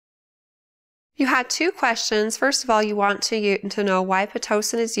You had two questions. First of all, you want to know why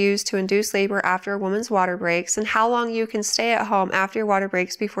pitocin is used to induce labor after a woman's water breaks and how long you can stay at home after your water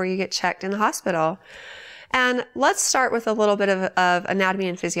breaks before you get checked in the hospital. And let's start with a little bit of anatomy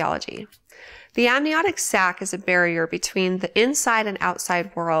and physiology. The amniotic sac is a barrier between the inside and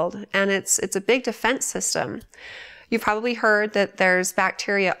outside world, and it's a big defense system. You've probably heard that there's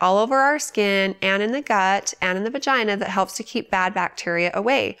bacteria all over our skin and in the gut and in the vagina that helps to keep bad bacteria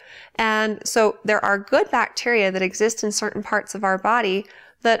away. And so there are good bacteria that exist in certain parts of our body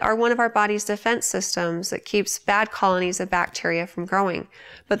that are one of our body's defense systems that keeps bad colonies of bacteria from growing,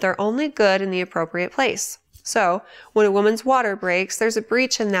 but they're only good in the appropriate place. So when a woman's water breaks, there's a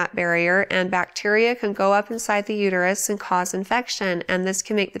breach in that barrier and bacteria can go up inside the uterus and cause infection. And this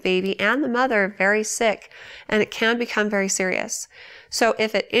can make the baby and the mother very sick, and it can become very serious. So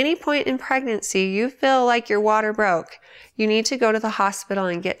if at any point in pregnancy you feel like your water broke, you need to go to the hospital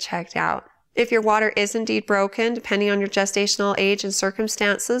and get checked out. If your water is indeed broken, depending on your gestational age and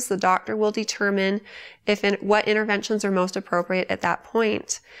circumstances, the doctor will determine what interventions are most appropriate at that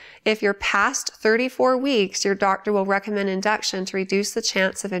point. If you're past 34 weeks, your doctor will recommend induction to reduce the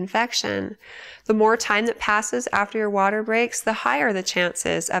chance of infection. The more time that passes after your water breaks, the higher the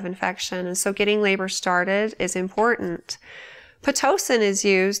chances of infection, and so getting labor started is important. Pitocin is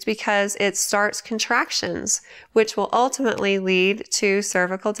used because it starts contractions, which will ultimately lead to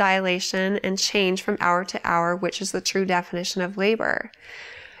cervical dilation and change from hour to hour, which is the true definition of labor.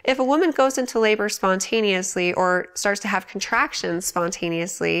 If a woman goes into labor spontaneously or starts to have contractions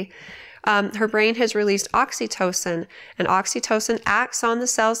spontaneously, her brain has released oxytocin, and oxytocin acts on the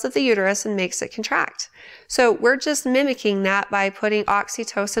cells of the uterus and makes it contract. So we're just mimicking that by putting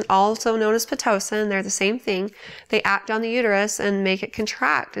oxytocin, also known as pitocin, they're the same thing. They act on the uterus and make it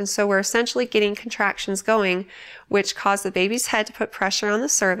contract. And so we're essentially getting contractions going, which cause the baby's head to put pressure on the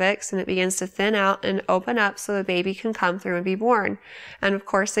cervix, and it begins to thin out and open up so the baby can come through and be born. And of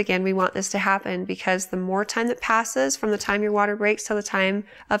course, again, we want this to happen because the more time that passes from the time your water breaks till the time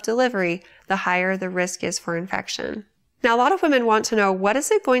of delivery, the higher the risk is for infection. Now, a lot of women want to know, what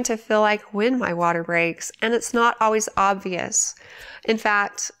is it going to feel like when my water breaks? And it's not always obvious. In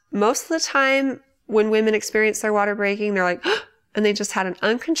fact, most of the time when women experience their water breaking, they're like, and they just had an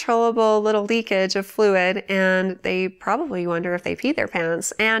uncontrollable little leakage of fluid, and they probably wonder if they peed their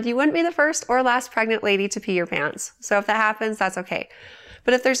pants. And you wouldn't be the first or last pregnant lady to pee your pants. So if that happens, that's okay.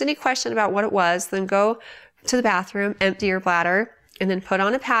 But if there's any question about what it was, then go to the bathroom, empty your bladder, and then put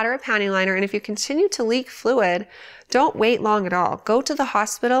on a pad or a panty liner. And if you continue to leak fluid, don't wait long at all. Go to the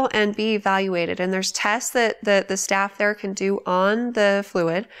hospital and be evaluated. And there's tests that the staff there can do on the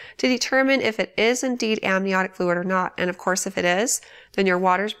fluid to determine if it is indeed amniotic fluid or not. And of course, if it is, then your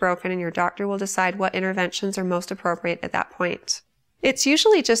water's broken and your doctor will decide what interventions are most appropriate at that point. It's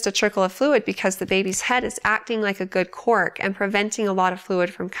usually just a trickle of fluid because the baby's head is acting like a good cork and preventing a lot of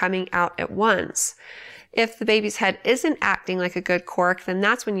fluid from coming out at once. If the baby's head isn't acting like a good cork, then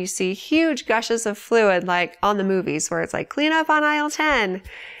that's when you see huge gushes of fluid like on the movies where it's like, clean up on aisle 10.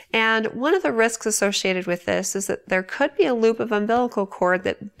 And one of the risks associated with this is that there could be a loop of umbilical cord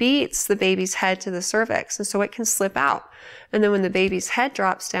that beats the baby's head to the cervix, and so it can slip out. And then when the baby's head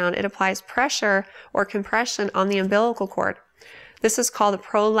drops down, it applies pressure or compression on the umbilical cord. This is called a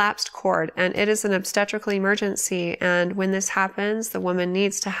prolapsed cord, and it is an obstetrical emergency, and when this happens, the woman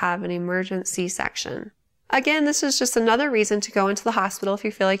needs to have an emergency C-section. Again, this is just another reason to go into the hospital if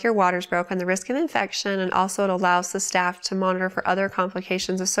you feel like your water's broken, the risk of infection, and also it allows the staff to monitor for other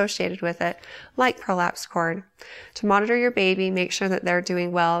complications associated with it, like prolapsed cord. To monitor your baby, make sure that they're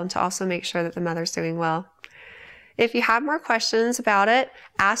doing well, and to also make sure that the mother's doing well. If you have more questions about it,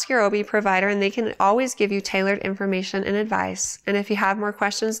 ask your OB provider, and they can always give you tailored information and advice. And if you have more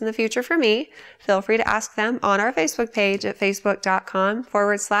questions in the future for me, feel free to ask them on our Facebook page at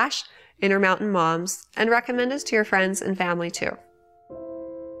facebook.com/Intermountain Moms, and recommend us to your friends and family too.